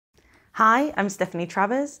Hi, I'm Stephanie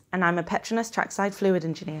Travers and I'm a PETRONAS Trackside fluid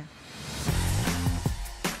engineer.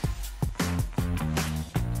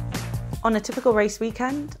 On a typical race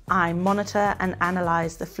weekend, I monitor and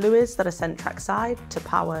analyse the fluids that are sent trackside to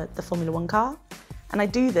power the Formula One car, and I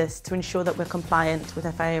do this to ensure that we're compliant with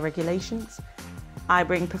FIA regulations. I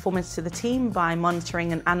bring performance to the team by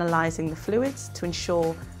monitoring and analysing the fluids to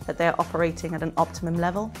ensure that they're operating at an optimum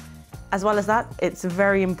level. As well as that, it's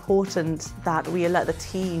very important that we alert the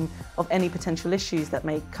team of any potential issues that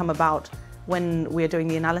may come about when we're doing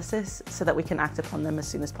the analysis so that we can act upon them as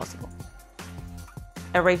soon as possible.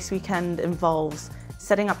 A race weekend involves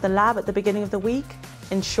setting up the lab at the beginning of the week,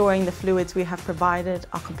 ensuring the fluids we have provided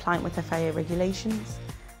are compliant with FIA regulations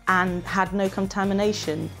and had no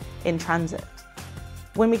contamination in transit.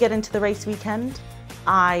 When we get into the race weekend,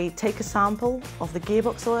 I take a sample of the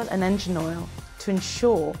gearbox oil and engine oil to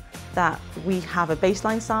ensure that we have a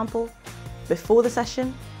baseline sample before the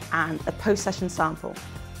session and a post-session sample.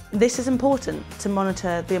 This is important to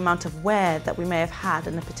monitor the amount of wear that we may have had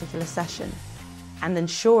in a particular session and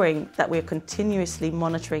ensuring that we are continuously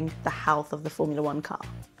monitoring the health of the Formula One car.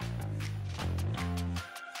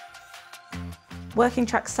 Working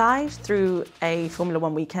trackside through a Formula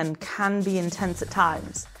One weekend can be intense at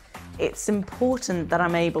times. It's important that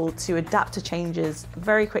I'm able to adapt to changes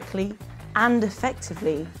very quickly and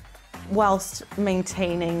effectively whilst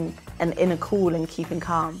maintaining an inner cool and keeping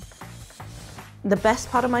calm. The best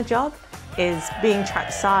part of my job is being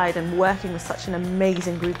trackside and working with such an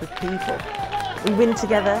amazing group of people. We win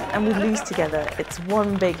together and we lose together. It's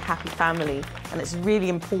one big happy family, and it's really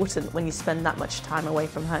important when you spend that much time away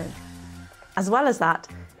from home. As well as that,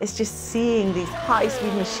 it's just seeing these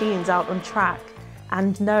high-speed machines out on track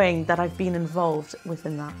and knowing that I've been involved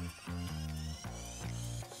within that.